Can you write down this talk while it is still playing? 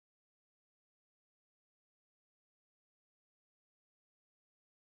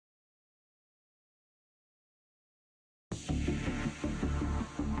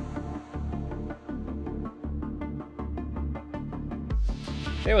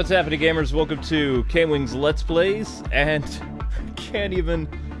Hey, what's happening, gamers? Welcome to KwingsLetsPlays, and I can't even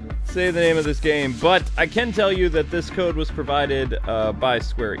say the name of this game, but I can tell you that this code was provided by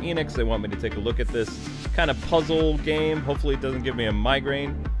Square-Enix. They want me to take a look at this kind of puzzle game. Hopefully it doesn't give me a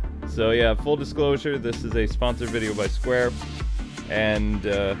migraine. So yeah, full disclosure, this is a sponsored video by Square. And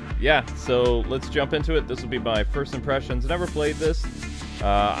yeah, so let's jump into it. This will be my first impressions. Never played this.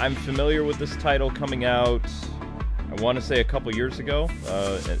 I'm familiar with this title coming out, I want to say a couple years ago,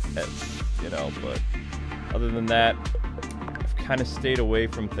 you know, but other than that, I've kind of stayed away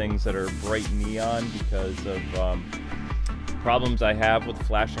from things that are bright neon because of problems I have with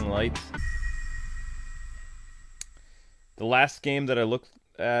flashing lights. The last game that I looked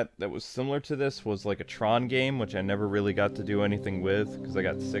at that was similar to this was like a Tron game, which I never really got to do anything with because I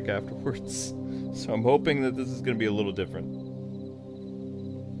got sick afterwards. So I'm hoping that this is going to be a little different.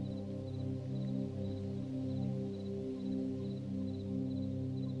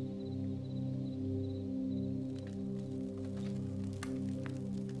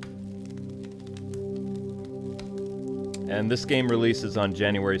 And this game releases on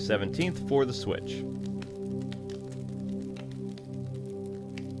January 17th for the Switch.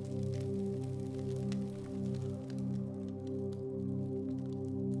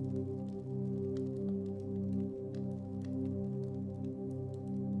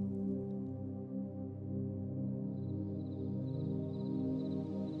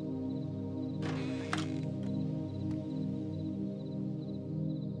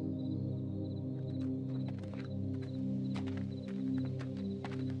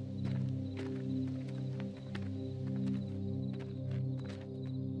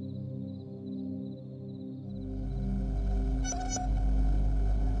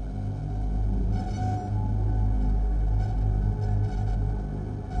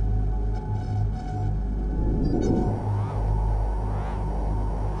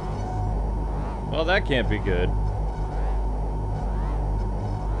 Well, that can't be good.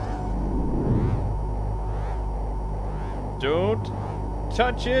 Don't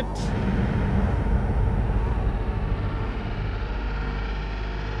touch it.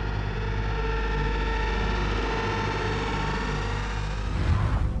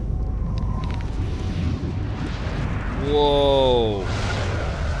 Whoa.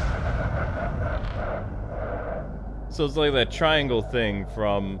 So it's like that triangle thing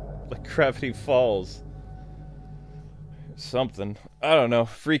from like Gravity Falls. Something. I don't know.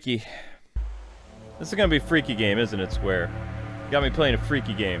 Freaky. This is gonna be a freaky game, isn't it, Square? You got me playing a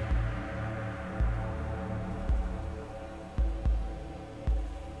freaky game.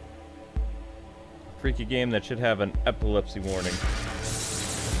 Freaky game that should have an epilepsy warning.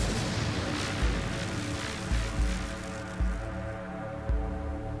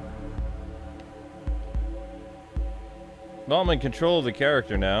 Well, I'm in control of the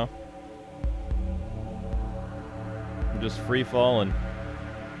character now. I'm just free falling.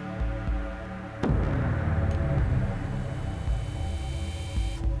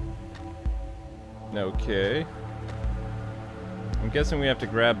 Okay. I'm guessing we have to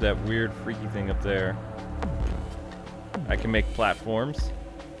grab that weird freaky thing up there. I can make platforms.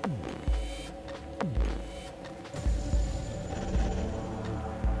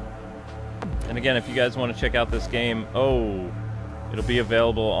 And again, if you guys want to check out this game, it'll be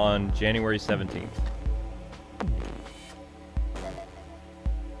available on January 17th.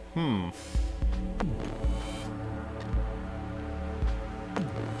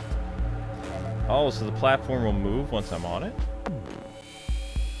 Oh, so the platform will move once I'm on it?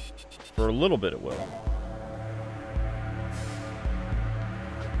 For a little bit it will.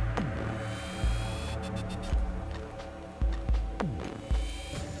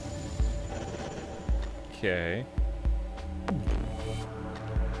 Okay.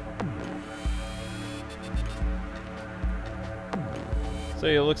 So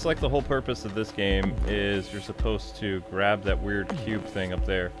it looks like the whole purpose of this game is you're supposed to grab that weird cube thing up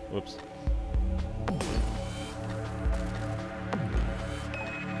there. Whoops.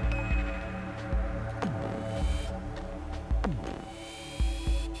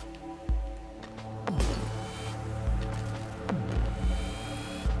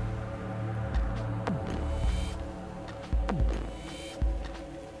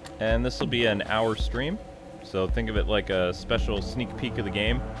 And this will be an hour stream, so think of it like a special sneak peek of the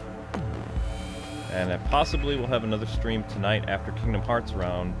game. And I possibly will have another stream tonight after Kingdom Hearts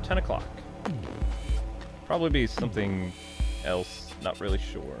around 10 o'clock. Probably be something else, not really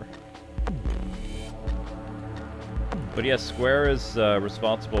sure. But yes, Square is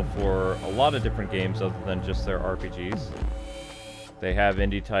responsible for a lot of different games other than just their RPGs. They have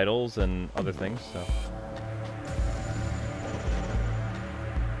indie titles and other things, so...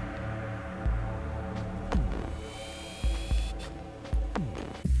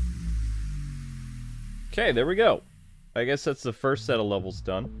 Okay, there we go. I guess that's the first set of levels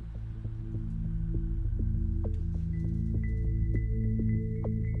done.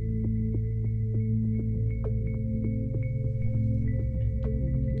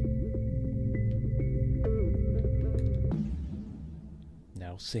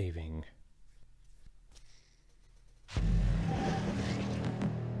 Now saving.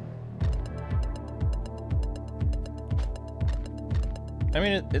 I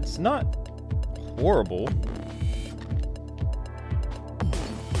mean, it's not horrible.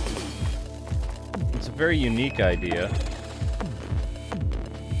 It's a very unique idea.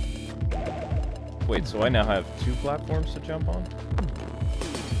 Wait, so I now have 2 platforms to jump on?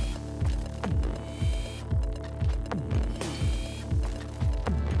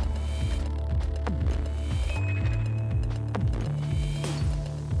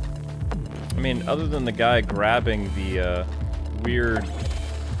 I mean, other than the guy grabbing the weird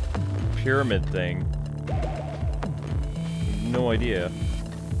pyramid thing, no idea.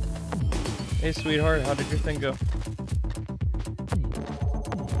 Hey, sweetheart, how did your thing go?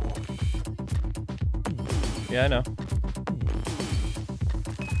 Yeah, I know.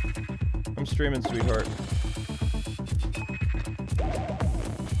 I'm streaming, sweetheart.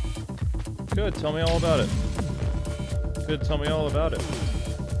 Good, tell me all about it. Good, tell me all about it.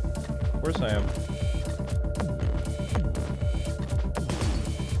 Of course I am.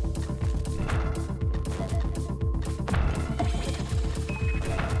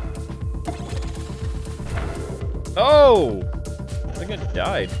 Oh! I think I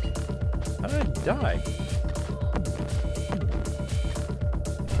died. How did I die?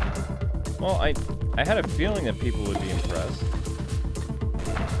 Well, I had a feeling that people would be impressed.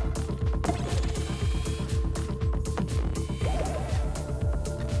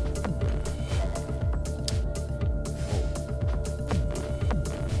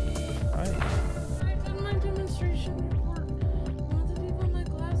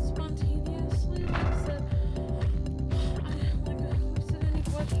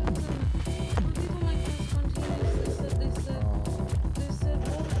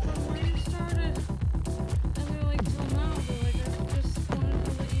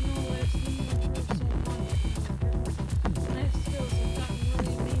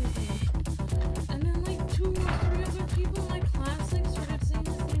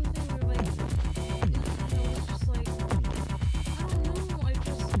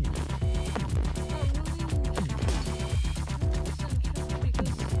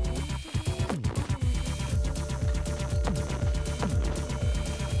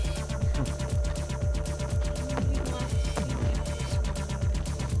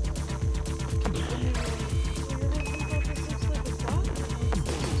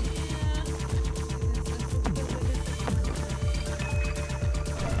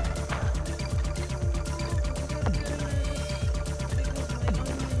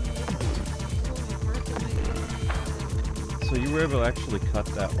 So you were able to actually cut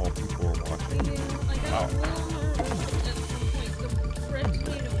that while people were watching? Wow.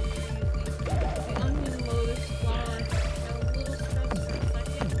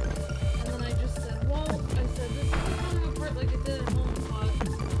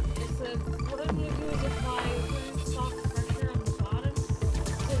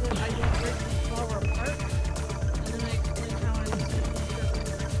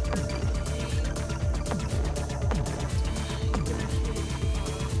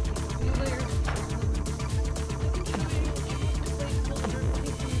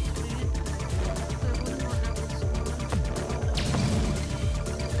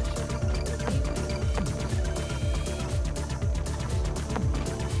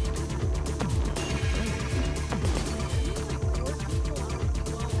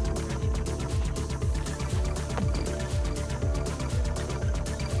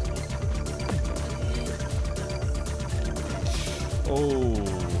 Oh.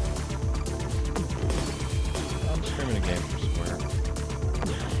 I'm streaming a game for Square.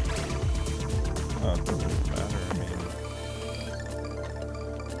 Oh, it doesn't matter, I mean.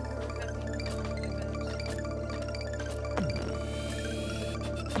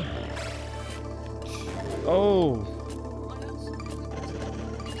 Oh!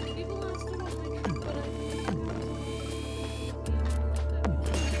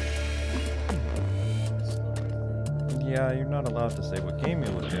 Yeah, you're not allowed to say what game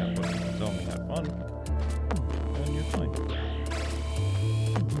you look at, but if you tell me have fun, then you're fine.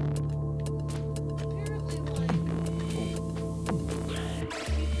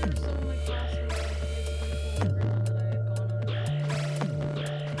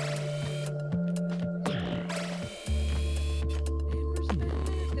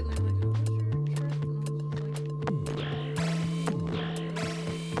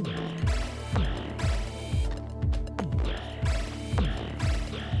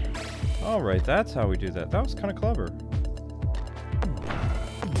 Alright, that's how we do that. That was kind of clever.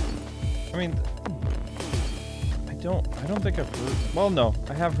 I mean, I don't think I've heard... Well, no,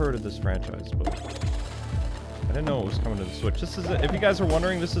 I have heard of this franchise, but I didn't know it was coming to the Switch. This is a, if you guys are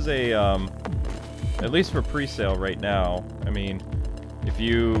wondering, this is a, at least for pre-sale right now. I mean, if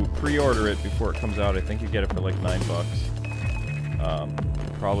you pre-order it before it comes out, I think you get it for like $9. It'll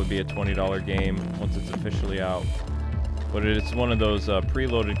probably be a $20 game once it's officially out. But it's one of those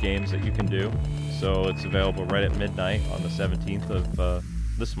preloaded games that you can do. So it's available right at midnight on the 17th of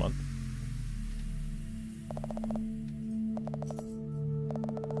this month.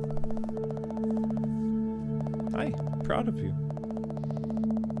 Hi, proud of you.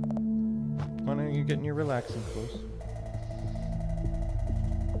 Why don't you get in your relaxing clothes?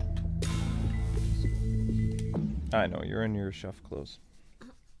 I know, you're in your chef clothes.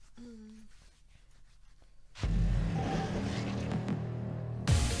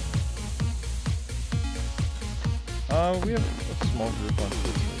 We have a small group on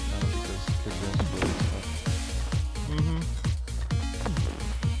Twitch right now because kids are in school and stuff. Mm-hmm.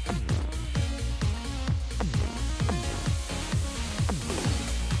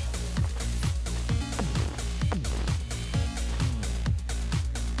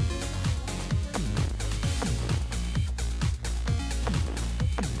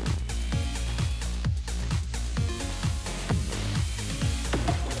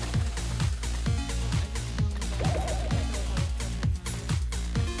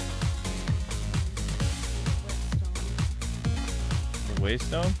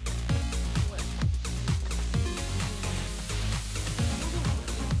 Waystone?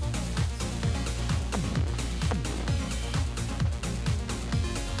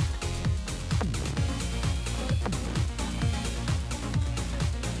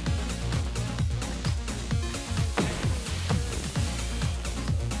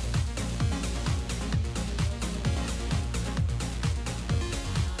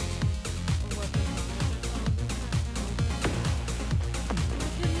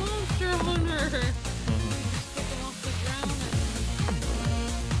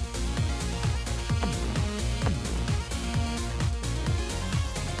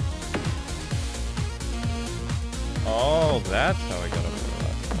 Oh, that's how I got over the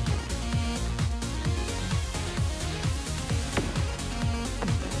last one.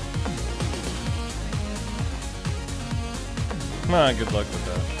 Come on, good luck with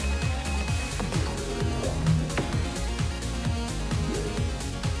that.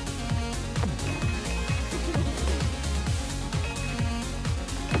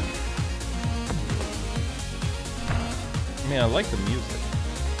 I mean, I like the music.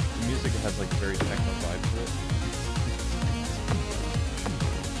 The music has like a very techno vibe to it.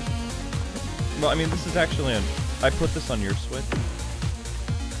 Well, I mean, this is actually on... I put this on your Switch.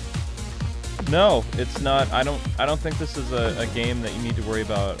 No, it's not. I don't think this is a game that you need to worry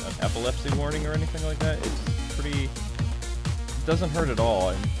about an epilepsy warning or anything like that. It's pretty... It doesn't hurt at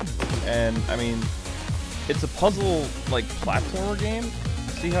all. And I mean, it's a puzzle, like, platformer game.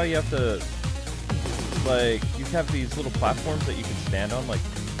 See how you have to... Like, you have these little platforms that you can stand on, like,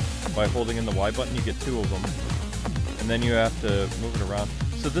 by holding in the Y button, you get 2 of them. And then you have to move it around.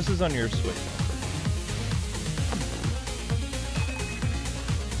 So this is on your Switch.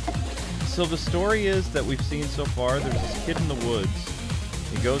 So the story is that we've seen so far, there's this kid in the woods.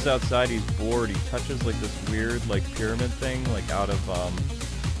 He goes outside, he's bored, he touches like this weird like pyramid thing, like out of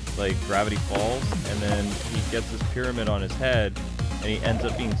like Gravity Falls, and then he gets this pyramid on his head, and he ends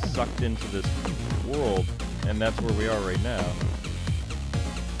up being sucked into this world, and that's where we are right now.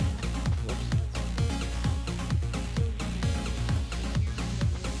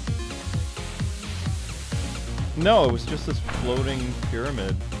 No, it was just this floating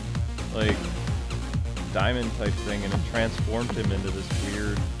pyramid, like, diamond type thing, and it transformed him into this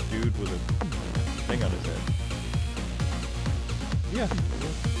weird dude with a thing on his head. Yeah.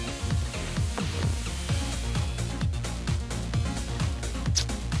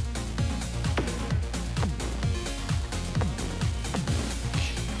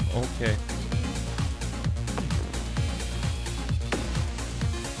 Okay.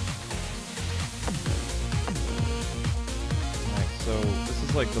 So this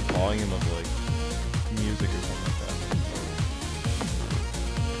is like the volume of like music or something like that.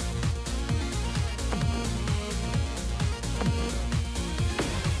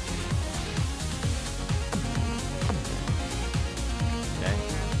 Okay.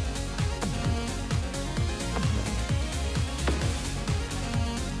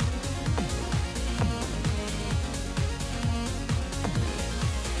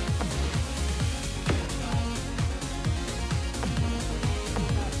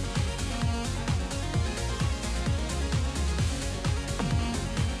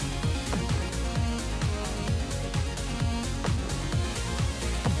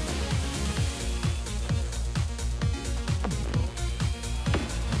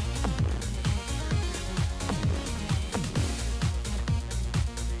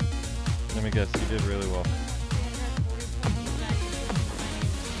 Let me guess, you did really well.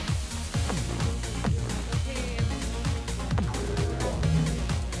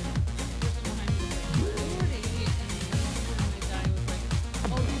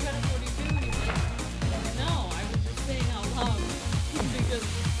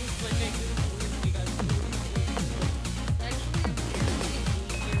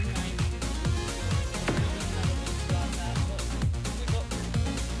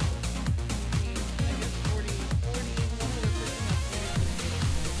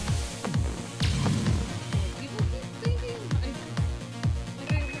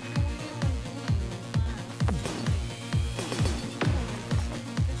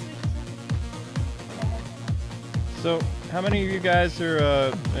 So, how many of you guys are,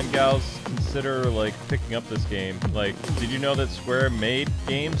 and gals consider, like, picking up this game? Like, did you know that Square made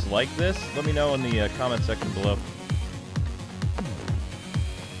games like this? Let me know in the comment section below.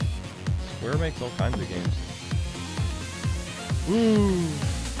 Square makes all kinds of games. Woo!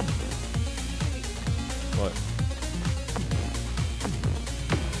 What?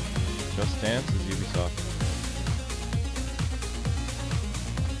 Just Dance is Ubisoft.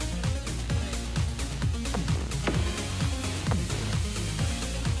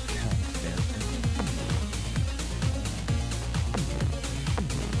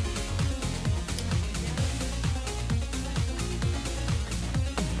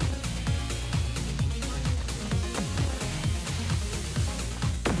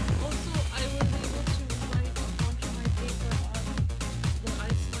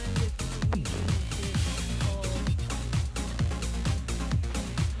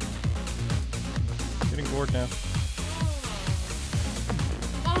 Bored now.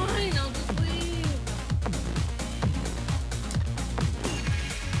 Fine, I'll just leave.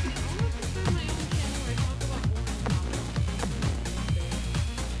 I want to start my own channel where I talk about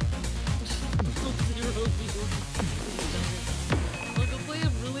zero views. I'll go play a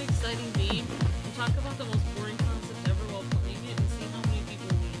really exciting game and talk about the most boring concept ever while playing it and see how many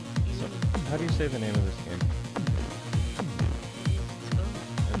people leave. So, how do you say the name of this game?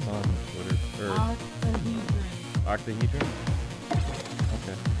 It's on Twitter. Or Octahedron?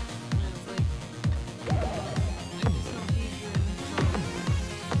 Okay.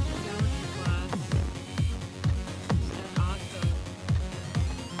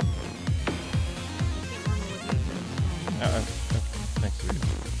 Thanks, sweetie.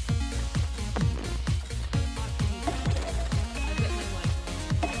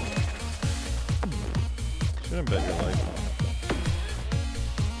 Shouldn't bet your life.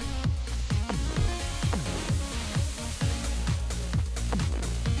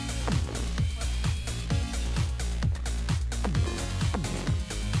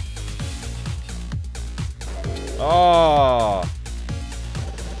 Oh.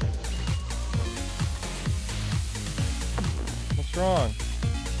 What's wrong?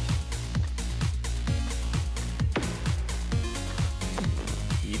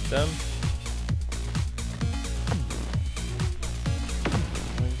 Eat them?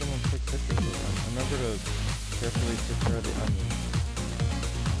 Well, you don't want to take pictures of them. Remember to carefully take care of the onion.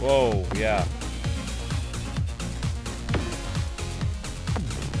 Whoa, yeah.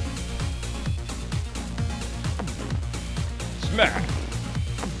 Smack!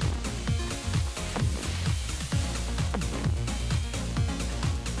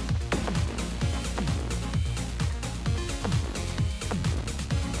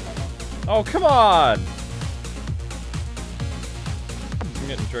 Oh, come on! I'm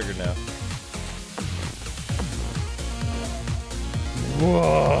getting triggered now.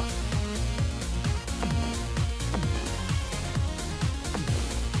 Whoa!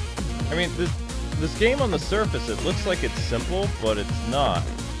 I mean, this game on the surface, it looks like it's simple, but it's not.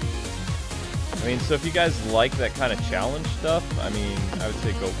 I mean, so if you guys like that kind of challenge stuff, I mean, I would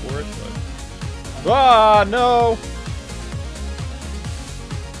say go for it, but... Ah, no!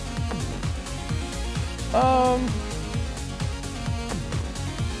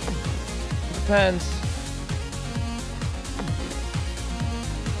 Depends.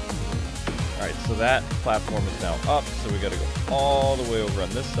 Alright, so that platform is now up, so we gotta go all the way over on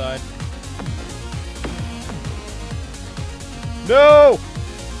this side. No!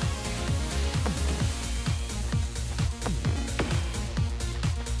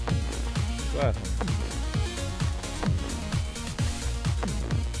 What?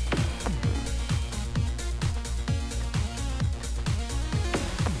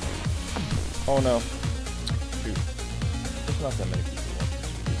 Oh no. Shoot. There's not that many people watching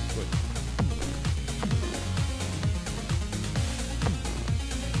this video.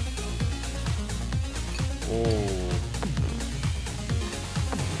 Oh.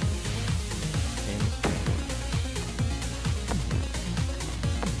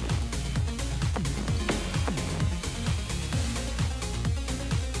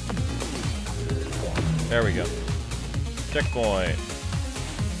 There we go. Checkpoint.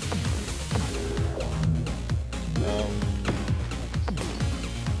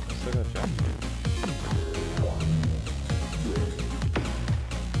 Still got Jack.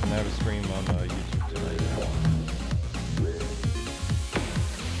 And I have a stream on YouTube tonight.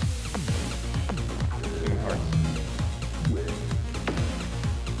 Doing hearts.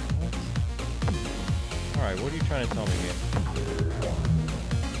 Alright, what are you trying to tell me here?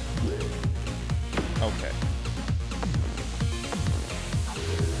 Okay.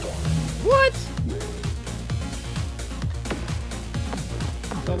 What?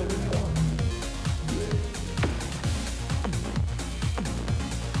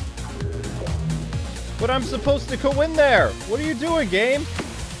 But I'm supposed to go in there! What are you doing, game?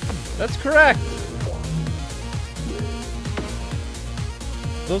 That's correct!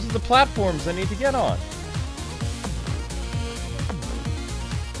 Those are the platforms I need to get on.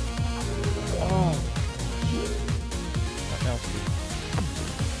 Oh. What else?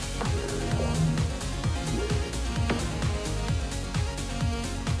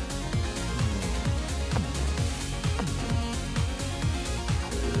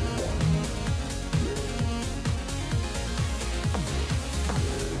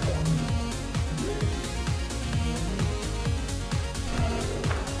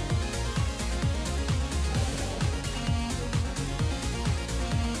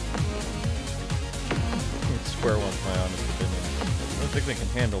 Square wants my honest opinion. I don't think they can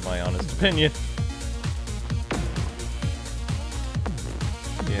handle my honest opinion.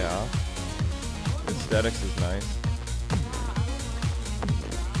 Yeah. Aesthetics is nice.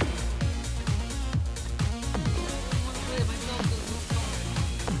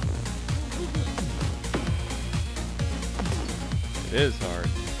 It is hard.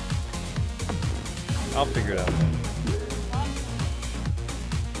 I'll figure it out.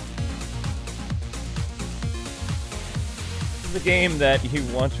 The game that you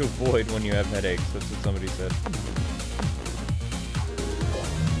want to avoid when you have headaches. That's what somebody said.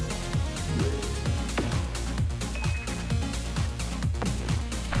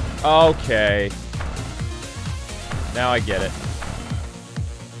 Okay. Now I get it.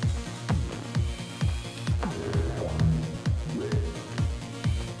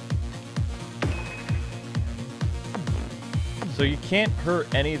 So you can't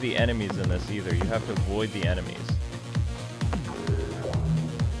hurt any of the enemies in this either. You have to avoid the enemies.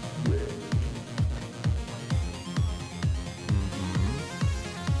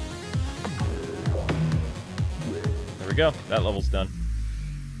 There we go. That level's done.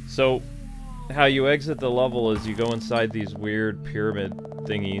 So, how you exit the level is you go inside these weird pyramid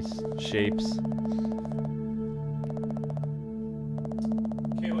thingies, shapes.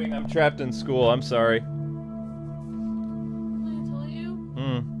 Kwing, I'm trapped in school. I'm sorry.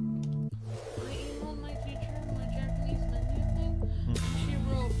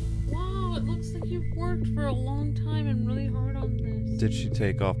 For a long time and really hard on this. Did she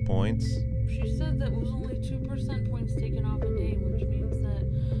take off points? She said that was only 2% points taken off a day, which means that,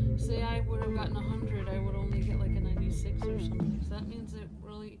 say I would have gotten 100, I would only get like a 96 or something. So that means that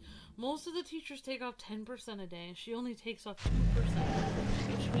really, most of the teachers take off 10% a day, and she only takes off 2%,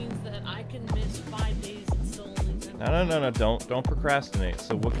 which means that I can miss 5 days and still only 10%. No, don't procrastinate.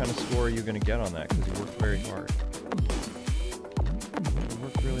 So what kind of score are you going to get on that? Because you worked very hard. You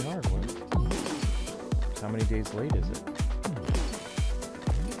worked really hard, Will. How many days late is it? So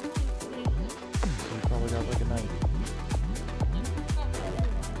you probably got like a 90.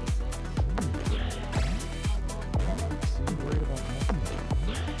 See, you worried about nothing.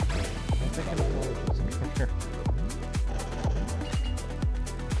 I'm thinking of all this. Come here.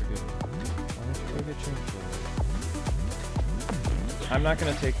 Why don't you go get changed? I'm not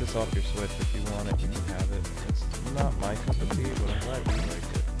going to take this off your Switch. If you want it, you can have it. It's not my cup of tea, but I'm glad you like it.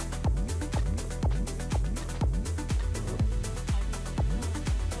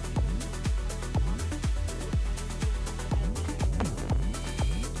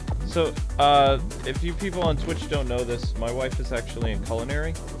 So, if you people on Twitch don't know this, my wife is actually in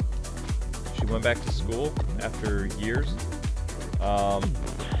culinary. She went back to school after years.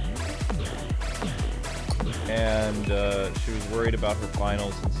 And she was worried about her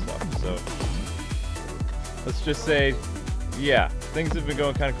finals and stuff, so... Let's just say, yeah, things have been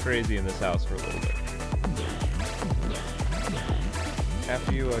going kind of crazy in this house for a little bit.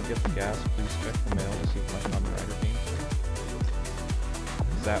 After you get the gas, please check the mail to see if my Kamen Rider game is here.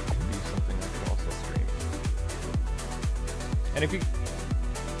 That could be something I could also stream. And if you...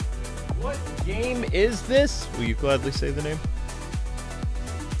 What game is this? Will you gladly say the name?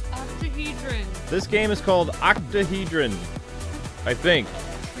 Octahedron. This game is called Octahedron, I think.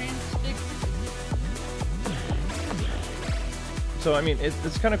 Transfixed. So, I mean,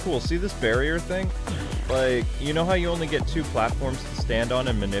 it's kind of cool. See this barrier thing? Like, you know how you only get 2 platforms to stand on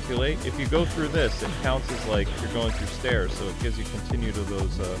and manipulate? If you go through this, it counts as, like, you're going through stairs, so it gives you continue to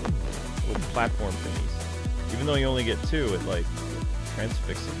those, little platform thingies. Even though you only get 2, it, like,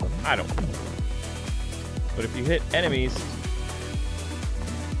 transfixes them. I don't know. But if you hit enemies,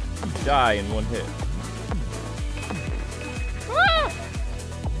 you die in 1 hit.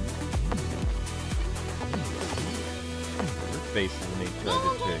 Faces in each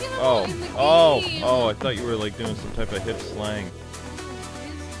other chick. Oh, I thought you were like doing some type of hip slang.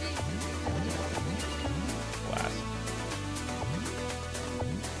 Blast.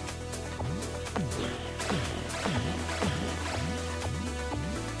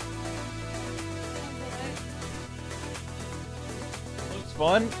 Looks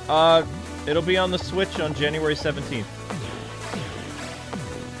fun. It'll be on the Switch on January 17th.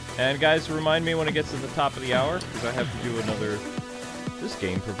 And guys, remind me when it gets to the top of the hour, because I have to do another... This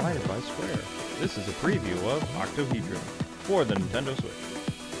game provided by Square. This is a preview of Octahedron for the Nintendo Switch.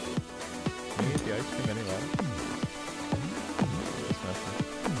 Can you eat the ice cream any louder?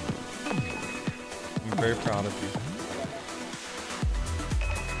 I'm very proud of you.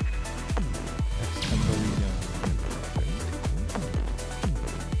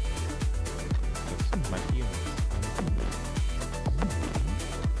 That's my feelings.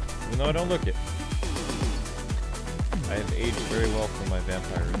 Even though I don't look it. I have aged very well for my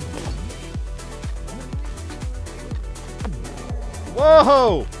vampirism.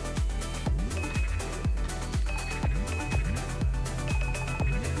 Whoa!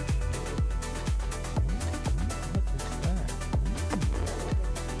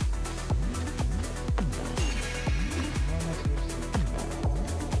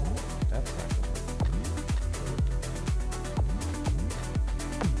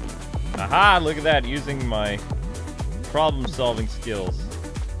 Aha! Look at that, using my problem-solving skills.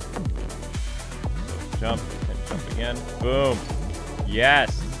 So jump, and jump again. Boom!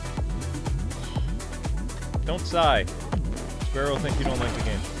 Yes! Don't sigh. Square will think you don't like the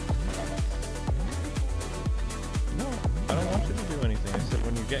game. No, I don't want you to do anything. I said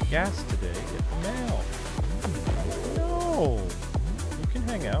when you get gas today, get the mail. No! You can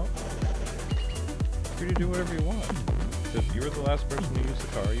hang out. Free to do whatever you want. If you were the last person to use the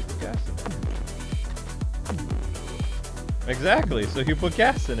car, you put gas in it. Exactly, so you put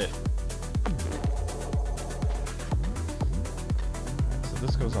gas in it. So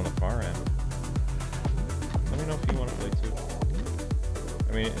this goes on the far end. Let me know if you want to play too.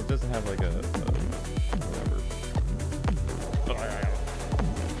 I mean, it doesn't have like a whatever.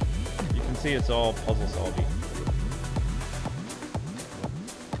 You can see it's all puzzle solving.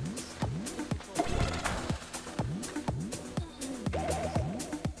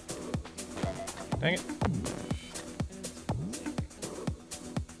 Dang it.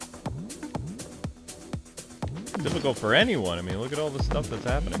 Difficult for anyone. I mean, look at all the stuff that's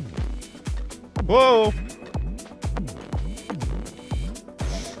happening. Whoa!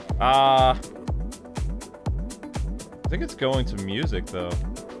 I think it's going to music, though.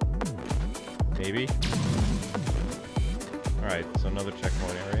 Maybe. Alright, so another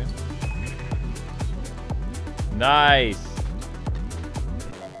checkpoint area. Nice!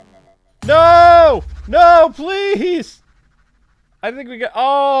 No! No, please! I think we got...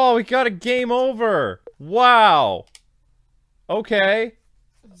 Oh, we got a game over! Wow! Okay.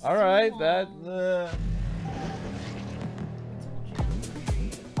 Alright, that...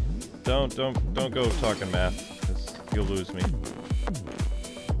 Don't go talking math, because you'll lose me.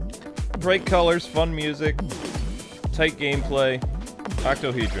 Bright colors, fun music, tight gameplay.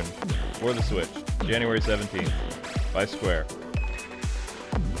 Octahedron for the Switch, January 17th, by Square.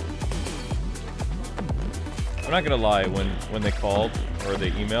 I'm not gonna lie, when they called, or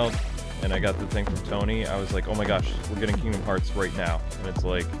they emailed, and I got the thing from Tony, I was like, oh my gosh, we're getting Kingdom Hearts right now. And it's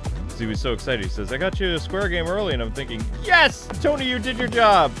like, he was so excited, he says, I got you a Square game early, and I'm thinking, yes! Tony, you did your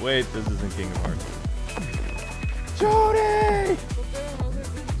job! Wait, this isn't Kingdom Hearts. Tony!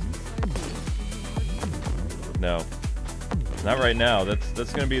 No. Not right now.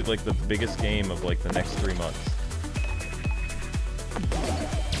 That's gonna be like the biggest game of like the next 3 months.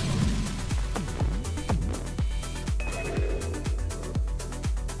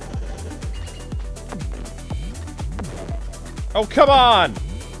 Oh, come on!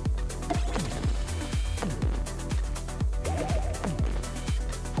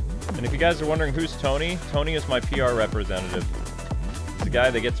 And if you guys are wondering who's Tony, Tony is my PR representative. He's the guy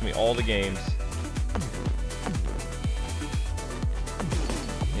that gets me all the games.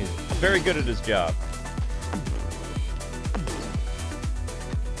 He's very good at his job.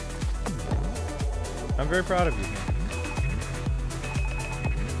 I'm very proud of you.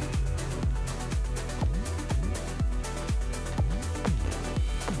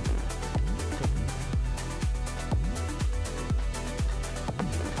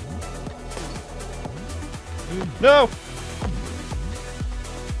 No!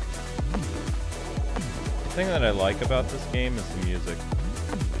 The thing that I like about this game is the music.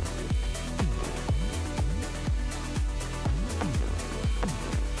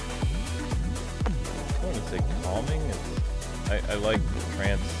 I wouldn't say calming. I like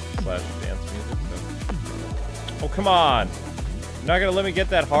trance/dance music. So. Oh, come on! You're not gonna let me get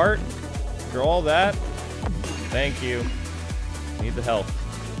that heart? After all that? Thank you. Need the help.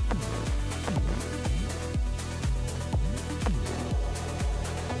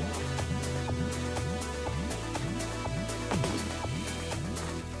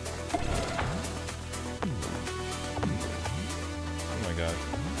 Oh my god.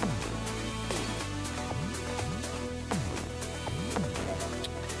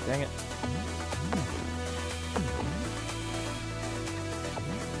 Dang it.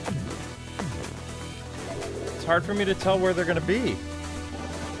 It's hard for me to tell where they're gonna be.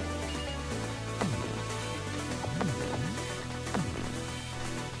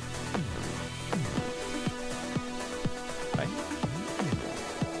 Hi.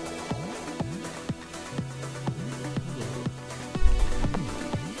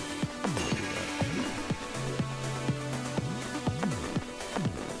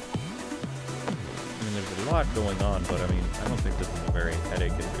 I mean, there's a lot going on, but I mean, I don't think this is a very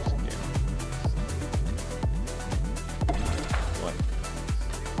headache-inducing game. What?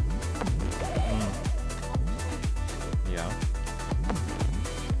 Yeah.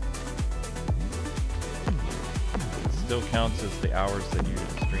 It still counts as the hours that you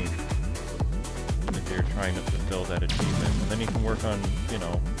stream if you're trying to fulfill that achievement. And then you can work on, you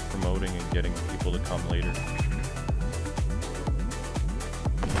know, promoting and getting people to come later.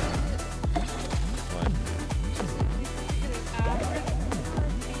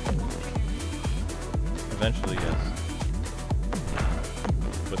 Eventually, yes.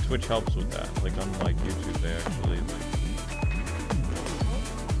 But Twitch helps with that. Like, unlike YouTube, they actually, like... something like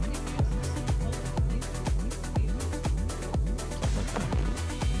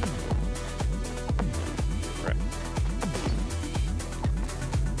that. Right.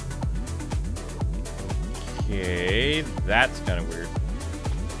 Okay, that's kind of weird.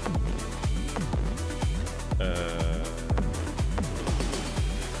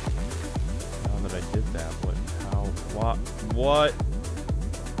 Did that, what, how, what?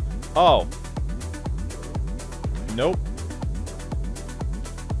 Oh. Nope.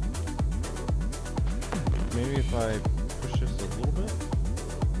 Maybe if I push this a little bit,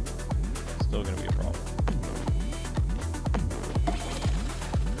 it's still gonna be a problem.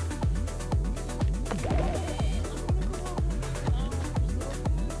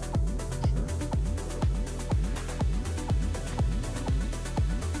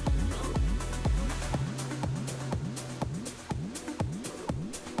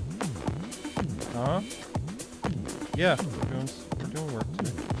 Huh? Yeah, we're doing work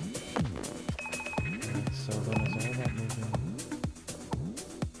today. Alright, so then is all that moving?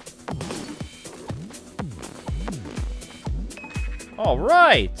 All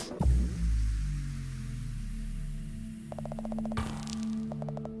right.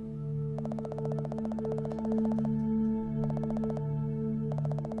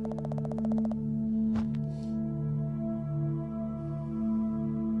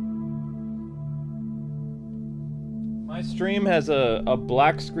 My stream has a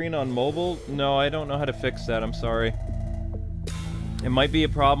black screen on mobile. No, I don't know how to fix that. I'm sorry. It might be a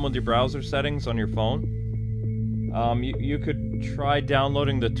problem with your browser settings on your phone. You could try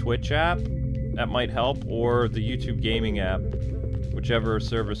downloading the Twitch app. That might help, or the YouTube gaming app, whichever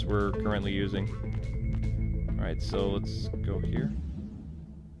service we're currently using. Alright, so let's go here.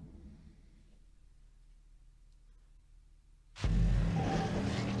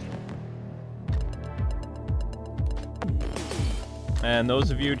 And those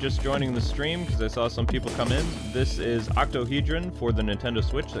of you just joining the stream, because I saw some people come in, this is Octahedron for the Nintendo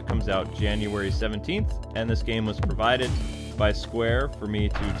Switch that comes out January 17th, and this game was provided by Square for me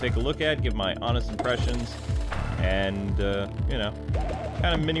to take a look at, give my honest impressions, and, you know,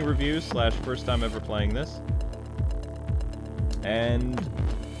 kind of mini review slash first time ever playing this. And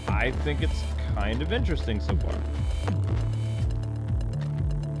I think it's kind of interesting so far.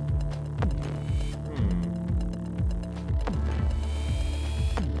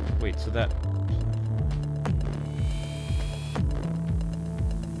 Wait, so that...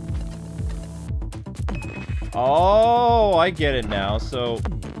 Oh, I get it now. So,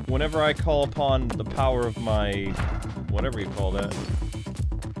 whenever I call upon the power of my... whatever you call that...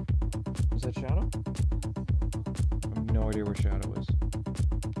 Is that Shadow? I have no idea where Shadow is.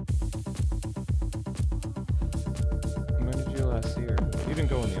 When did you last see her? You didn't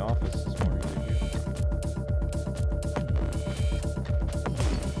go in the office this morning, did you?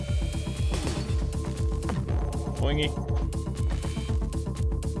 swingy.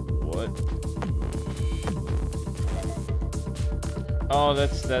 What? Oh,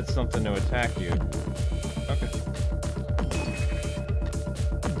 that's something to attack you. Okay.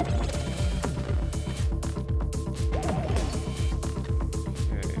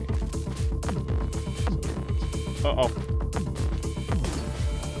 Okay. Uh-oh.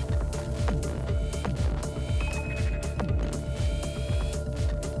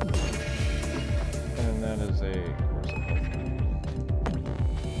 And that is a...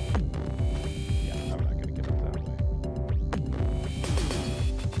 Yeah, I'm not gonna get up that way.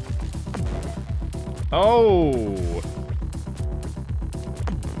 Oh!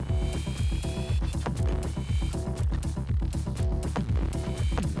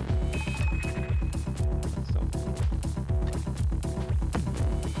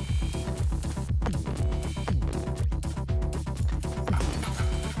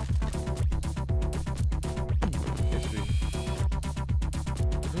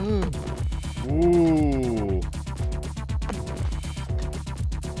 Ooh.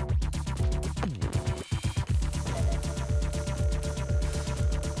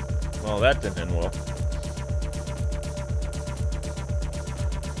 Well, that didn't end well.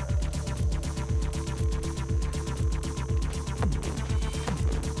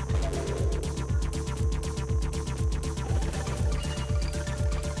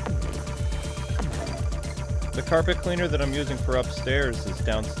 The carpet cleaner that I'm using for upstairs is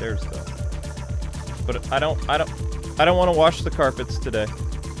downstairs though. But I don't want to wash the carpets today.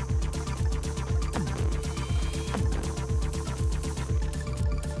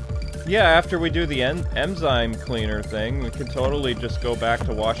 Yeah, after we do the enzyme cleaner thing, we can totally just go back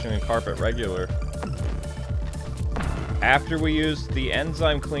to washing the carpet regular. After we use the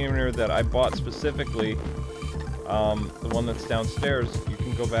enzyme cleaner that I bought specifically, the one that's downstairs, you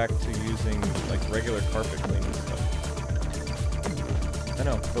can go back to using like regular carpet cleaning stuff. I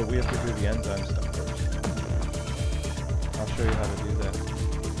know, but we have to do the enzyme stuff first. I'll show you how to do that.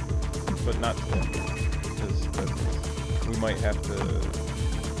 But not today, because we might have to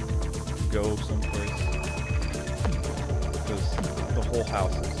go someplace. Because the whole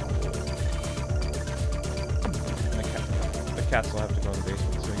house is full. And the cats will have to go in the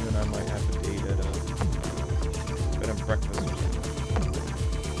basement, so you and I might have to date at a bed and breakfast or something.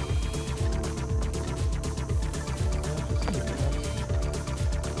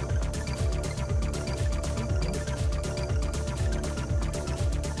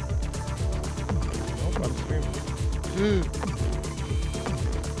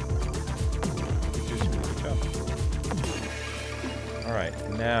 Alright,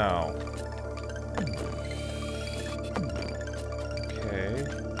 now. Okay.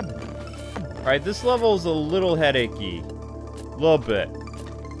 Alright, this level is a little headachy. A little bit.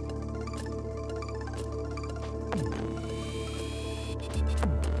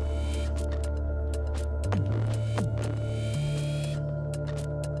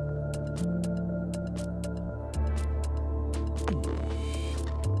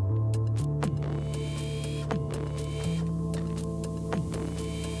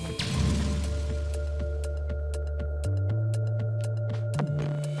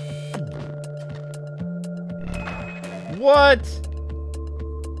 What?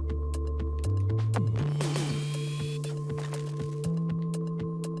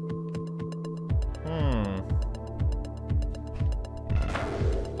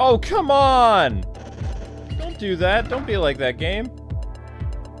 Oh, come on! Don't do that. Don't be like that game.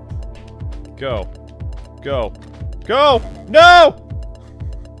 Go. Go. Go! No!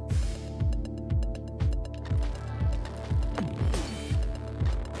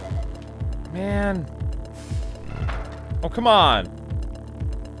 Man. Oh, come on!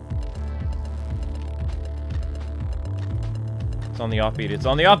 It's on the offbeat, it's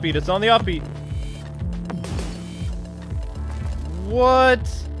on the offbeat, it's on the offbeat! What?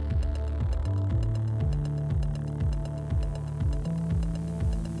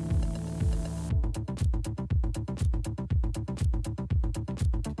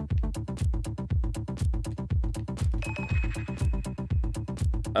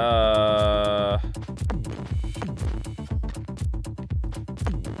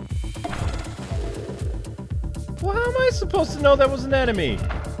 Well, how am I supposed to know that was an enemy?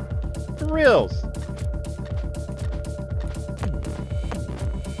 For reals.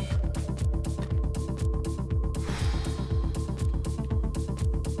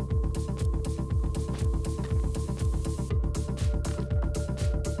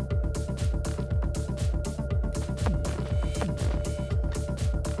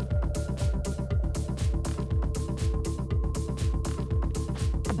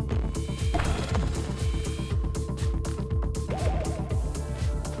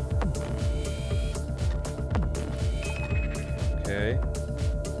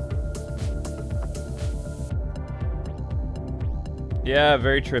 Yeah,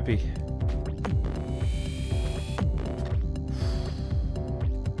 very trippy.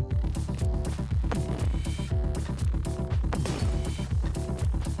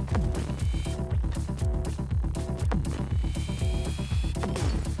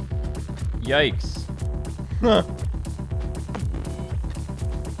 Yikes. Huh.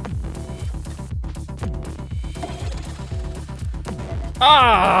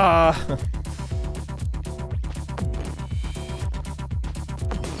 Ah!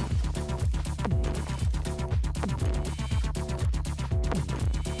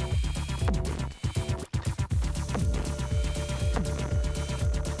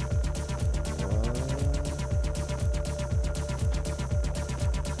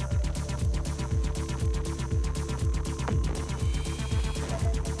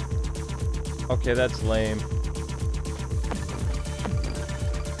 Okay, that's lame.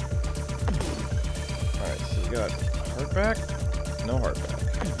 Alright, so we got hardback? No hardback.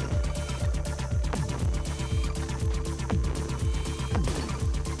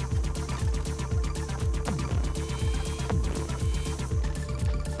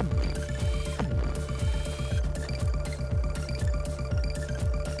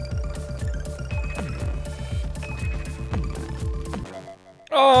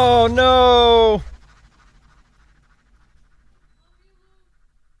 Oh no!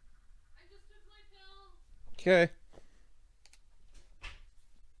 Okay.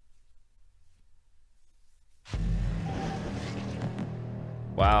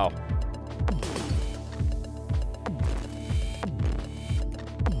 Wow.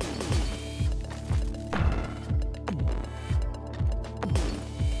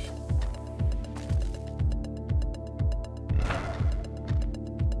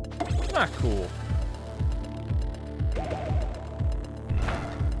 Not cool.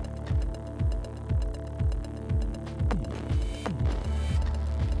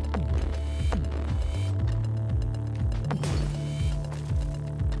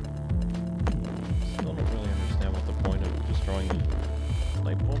 Still don't really understand what the point of destroying the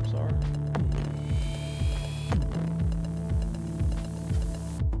light bulbs are.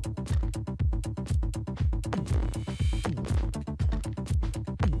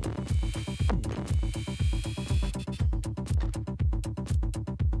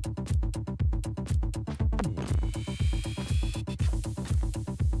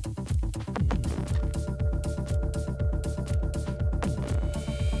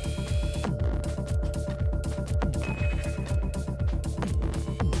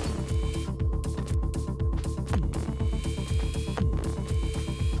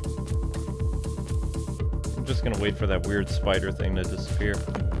 I'm just gonna wait for that weird spider thing to disappear.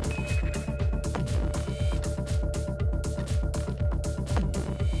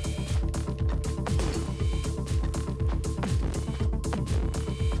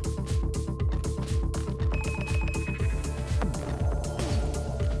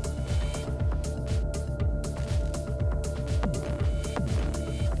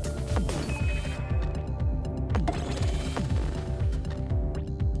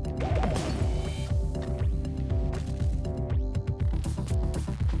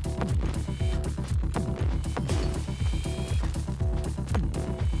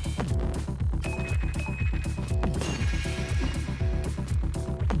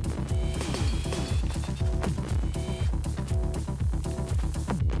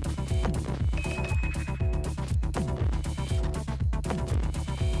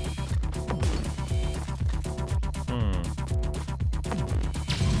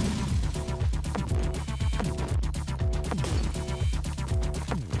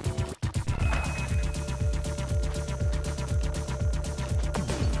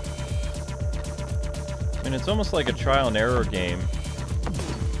 I mean, it's almost like a trial and error game.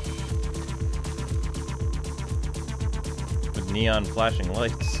 With neon flashing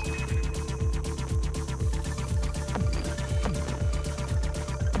lights.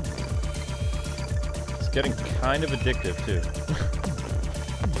 It's getting kind of addictive, too.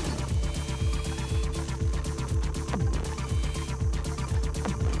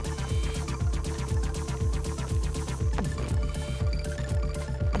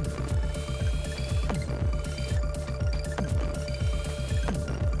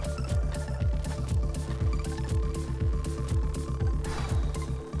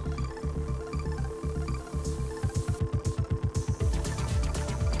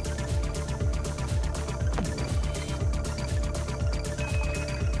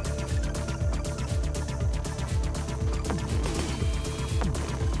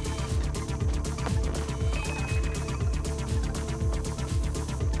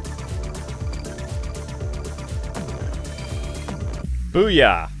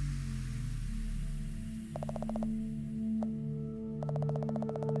 Booyah!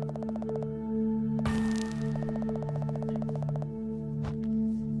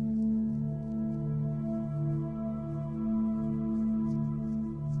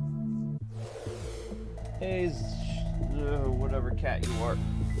 Hey, whatever cat you are.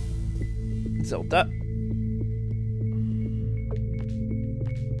 Zelda.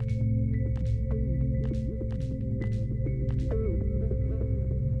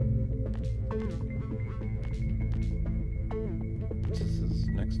 This is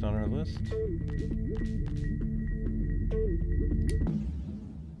next on our list.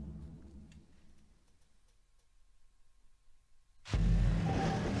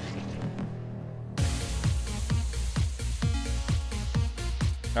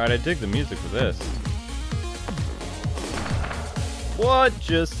 Alright, I dig the music for this. What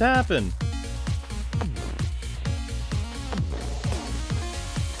just happened?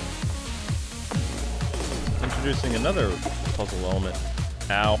 Introducing another puzzle element.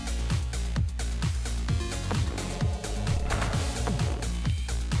 Ow.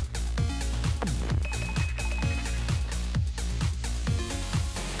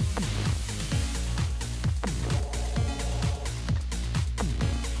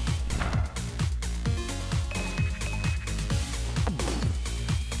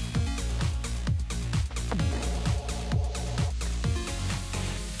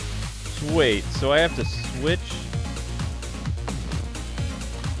 Wait, so I have to switch?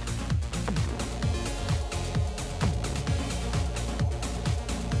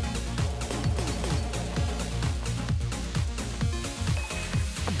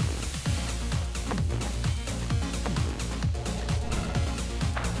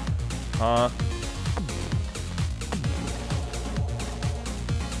 Huh?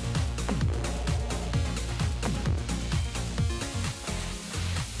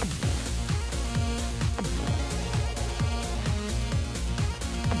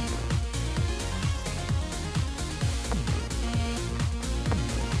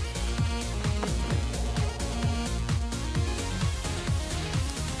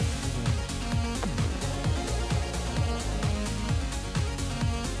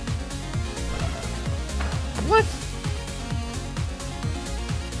 What?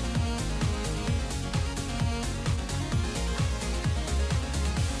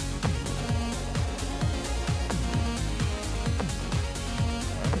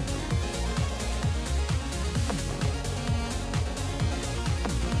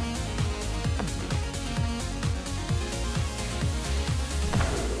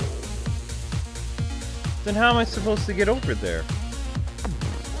 Then how am I supposed to get over there?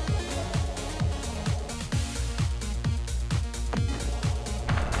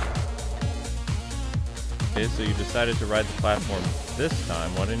 Okay, so you decided to ride the platform this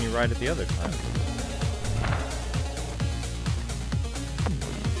time. Why didn't you ride it the other time?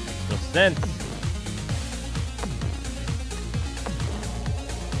 No sense.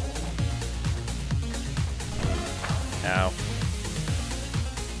 Ow.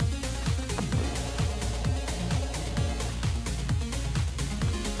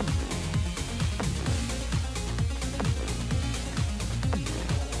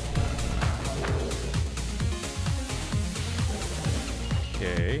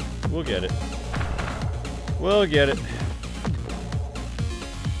 Okay, we'll get it. We'll get it.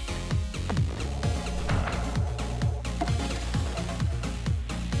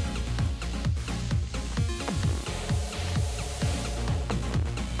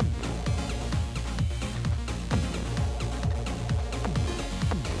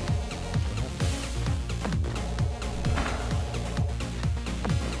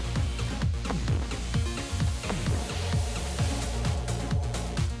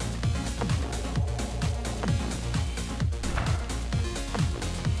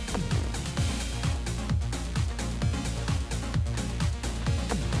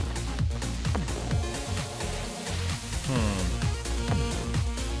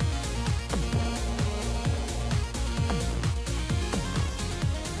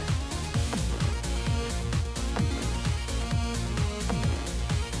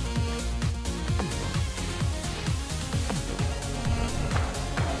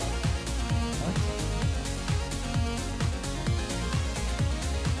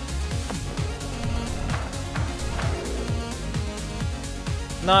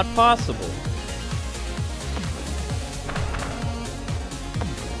 Not possible.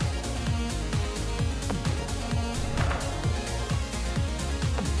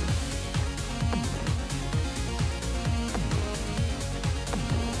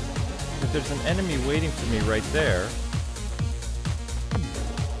 If there's an enemy waiting for me right there.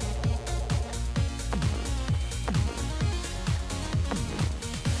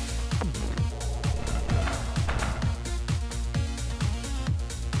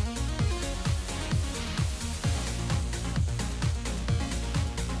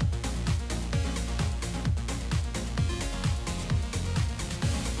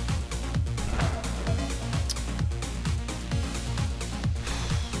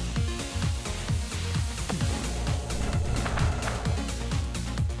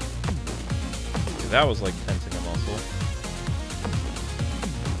 that was like tensing a muscle.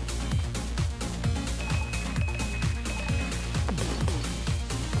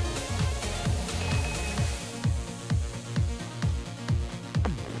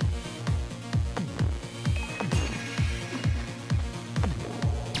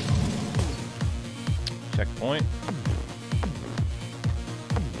 Checkpoint.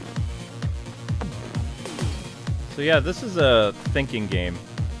 So yeah, this is a thinking game.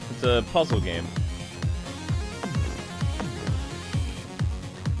 It's a puzzle game.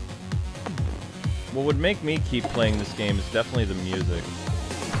 What would make me keep playing this game is definitely the music.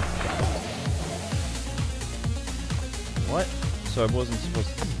 What? So I wasn't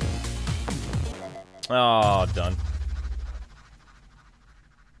supposed to... Oh, done.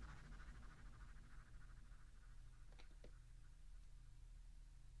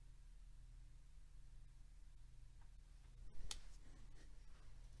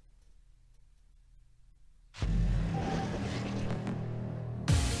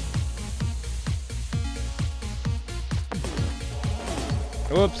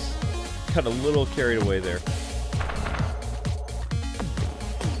 Whoops. Got a little carried away there.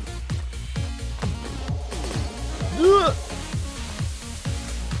 Ugh!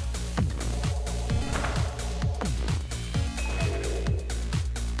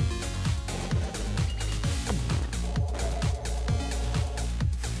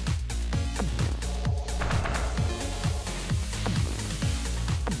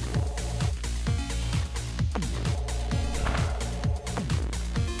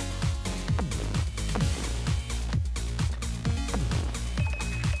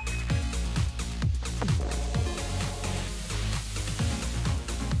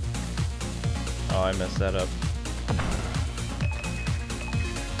 Oh, I messed that up.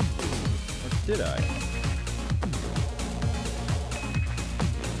 Or did I?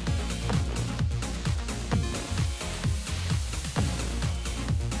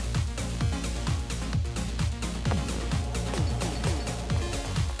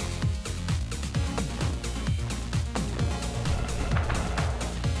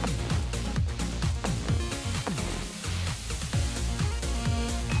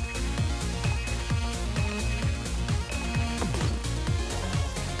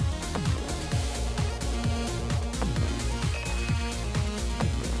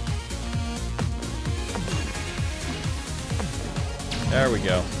 There we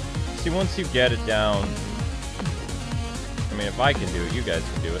go. See, once you get it down... I mean, if I can do it, you guys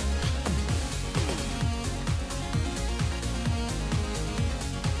can do it.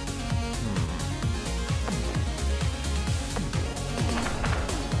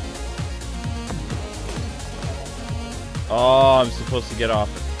 Oh, I'm supposed to get off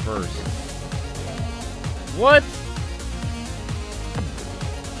it first. What?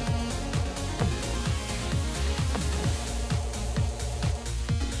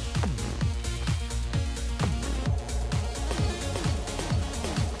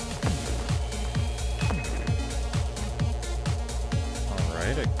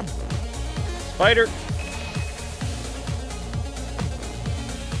 Spider!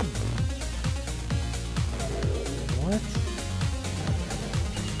 What?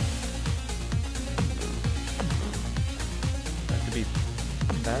 I have to be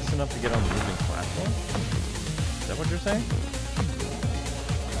fast enough to get on the moving platform? Is that what you're saying?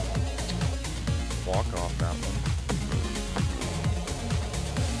 Walk off that one.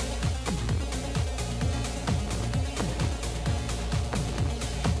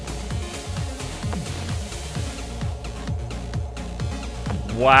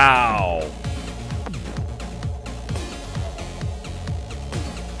 Wow.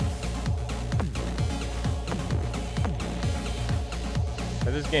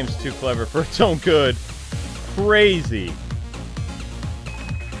 This game's too clever for its own good. Crazy.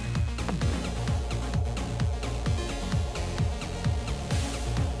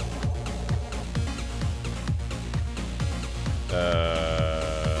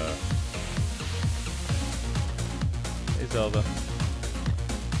 Hey, Zelda.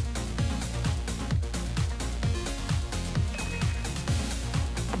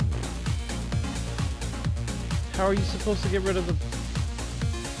 How are you supposed to get rid of the...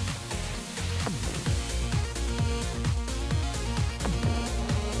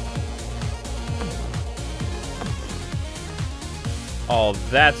 Oh,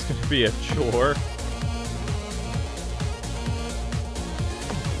 that's gonna be a chore.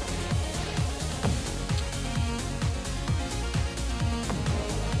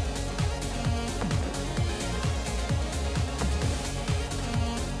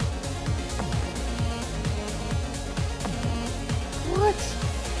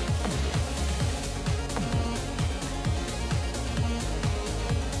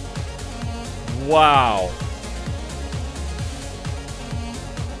 Wow.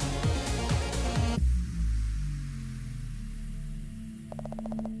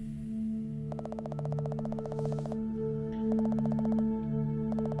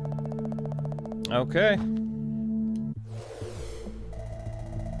 Okay.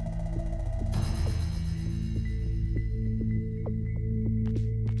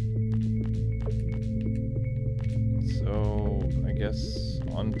 So, I guess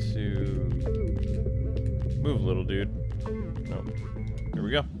on to... Move, little dude. Nope. Here we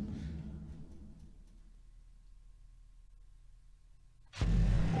go.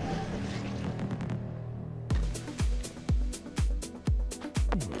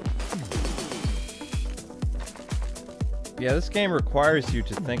 Yeah, this game requires you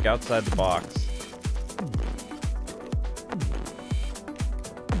to think outside the box.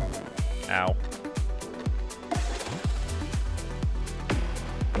 Ow.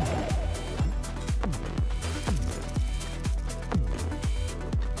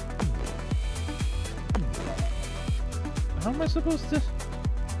 How am I supposed to...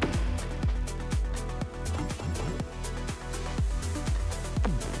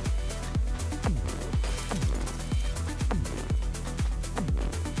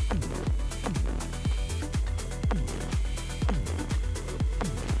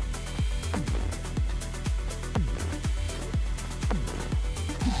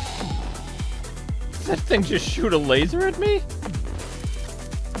 Does that thing just shoot a laser at me?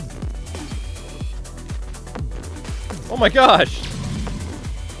 Oh my gosh!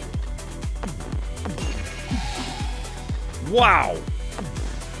 Wow!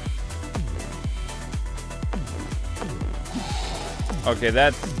 Okay,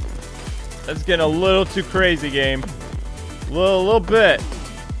 that's getting a little too crazy, game. A little bit.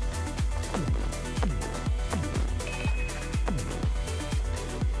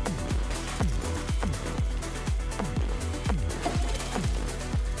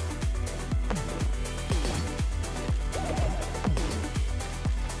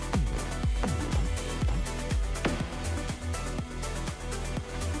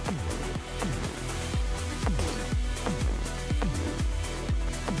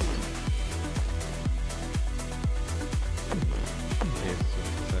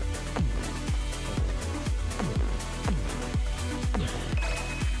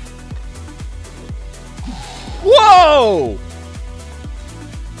 Whoa!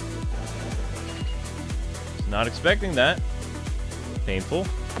 Not expecting that. Painful.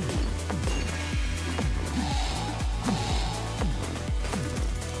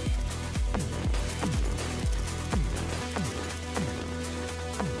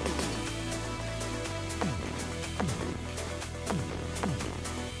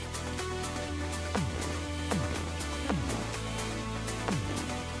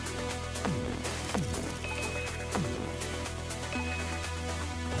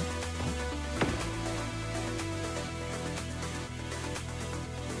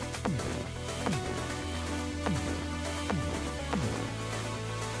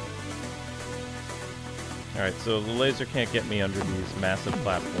 Alright, so the laser can't get me under these massive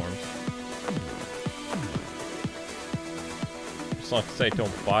platforms. As long as I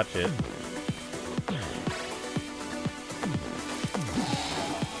don't botch it.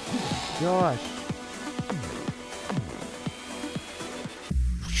 Gosh.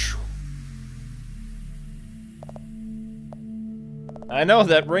 I know,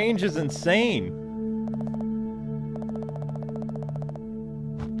 that range is insane.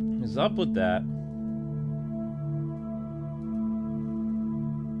 What's up with that?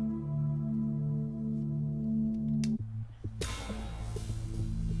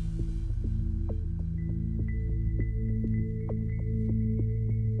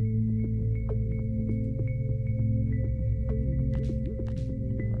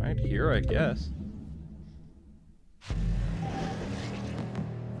 Right here, I guess.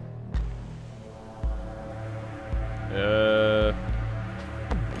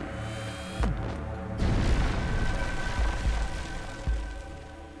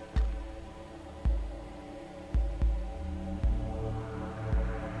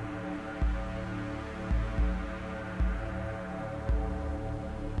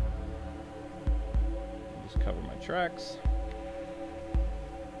 Just cover my tracks.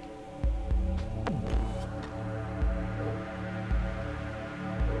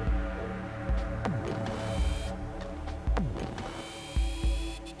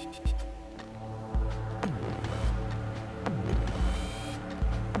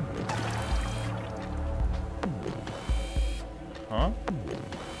 Huh?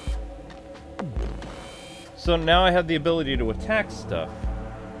 So now I have the ability to attack stuff.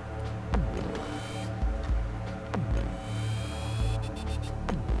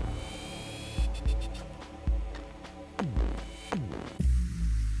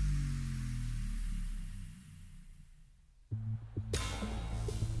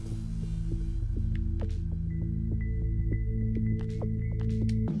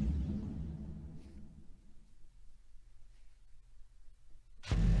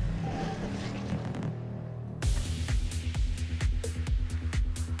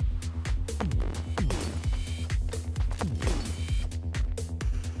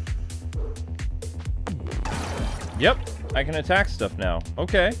 Yep, I can attack stuff now.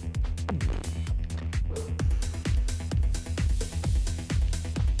 Okay.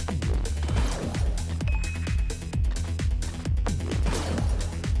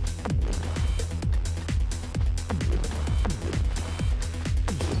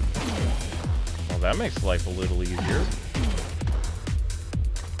 Well, that makes life a little easier.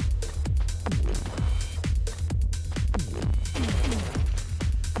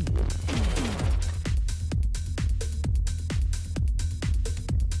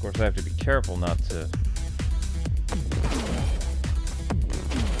 Of course, I have to be careful not to...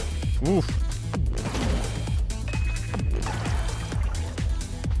 Oof.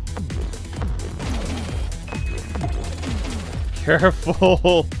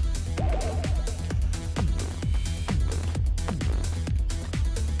 Careful!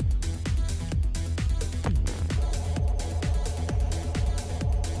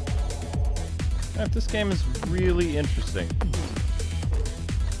 This game is really interesting.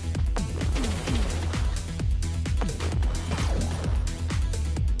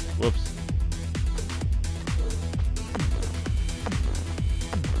 Whoops.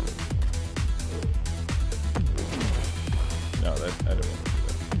 No, that I don't want to do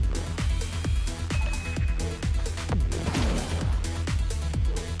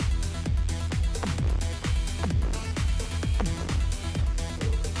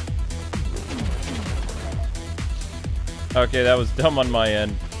that. Okay, that was dumb on my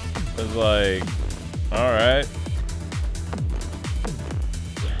end. I was like, alright.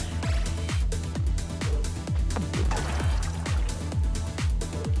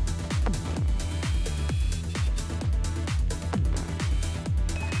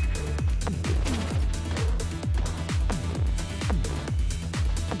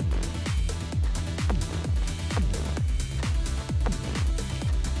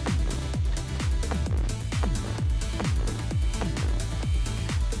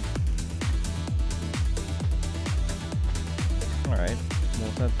 Alright, well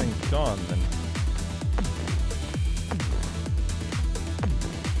if that thing's gone then...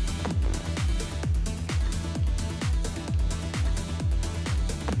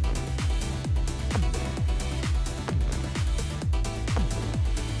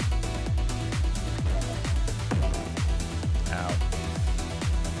 Ow.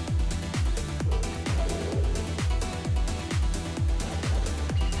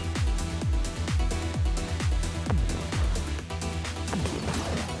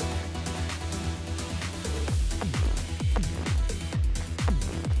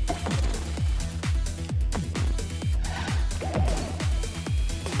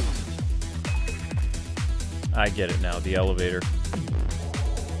 I get it now, the elevator.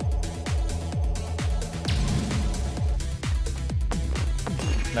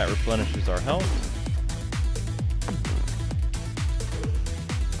 That replenishes our health.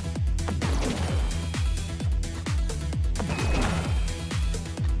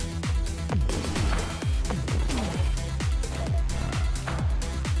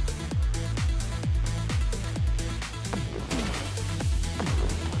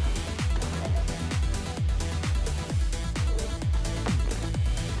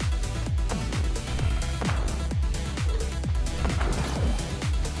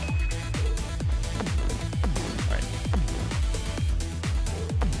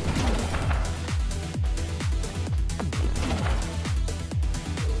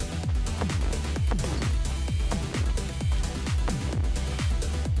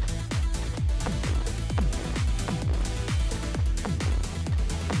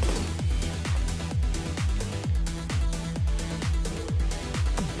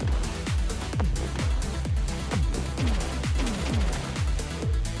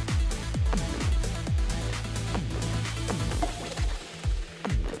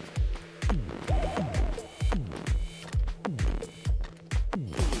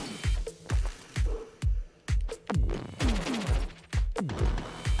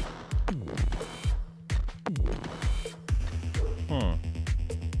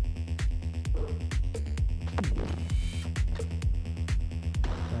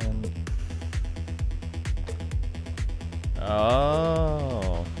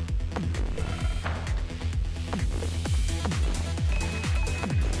 Oh.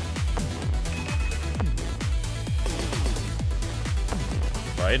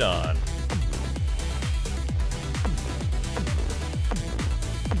 Right on.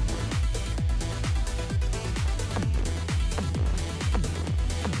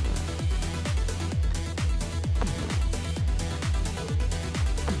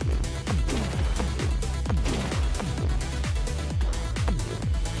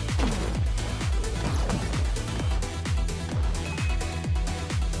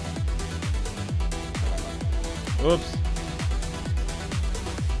 Oops.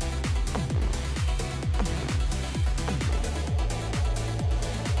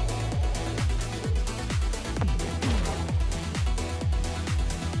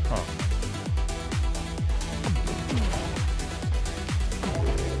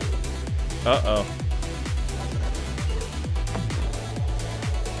 Uh-oh.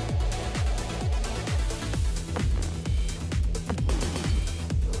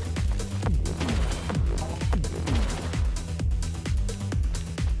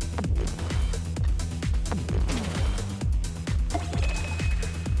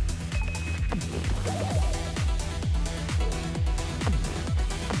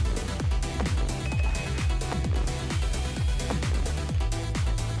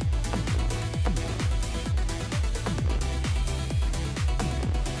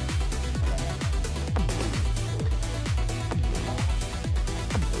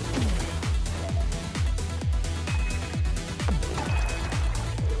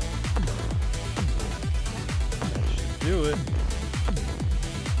 Do it.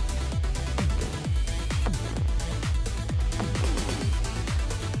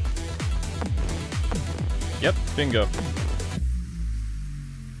 Yep, bingo.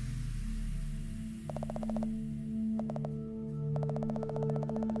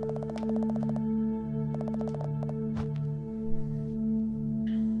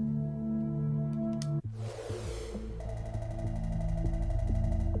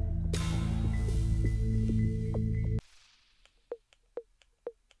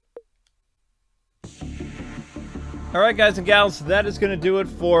 Alright guys and gals, that is going to do it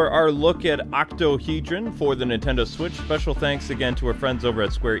for our look at Octahedron for the Nintendo Switch. Special thanks again to our friends over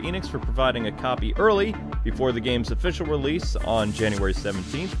at Square-Enix for providing a copy early before the game's official release on January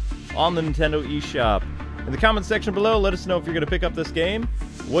 17th on the Nintendo eShop. In the comments section below, let us know if you're going to pick up this game,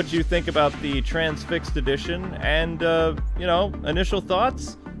 what you think about the Transfixed edition, and, you know, initial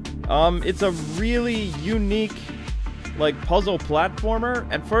thoughts. It's a really unique, like, puzzle platformer.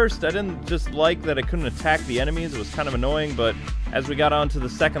 At first, I didn't just like that I couldn't attack the enemies. It was kind of annoying, but as we got onto the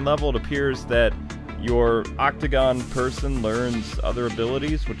second level, it appears that your octagon person learns other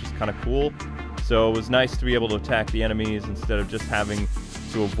abilities, which is kind of cool. So it was nice to be able to attack the enemies instead of just having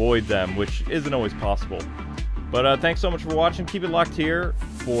to avoid them, which isn't always possible. But thanks so much for watching. Keep it locked here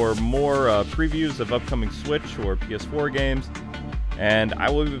for more previews of upcoming Switch or PS4 games. And I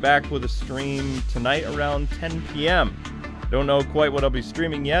will be back with a stream tonight around 10 p.m. Don't know quite what I'll be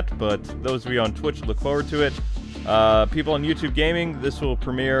streaming yet, but those of you on Twitch look forward to it. People on YouTube Gaming, this will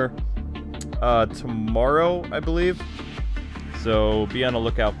premiere tomorrow, I believe. So be on the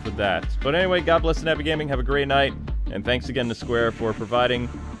lookout for that. But anyway, God bless and happy gaming. Have a great night. And thanks again to Square for providing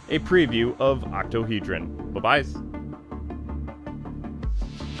a preview of Octahedron. Bye-bye.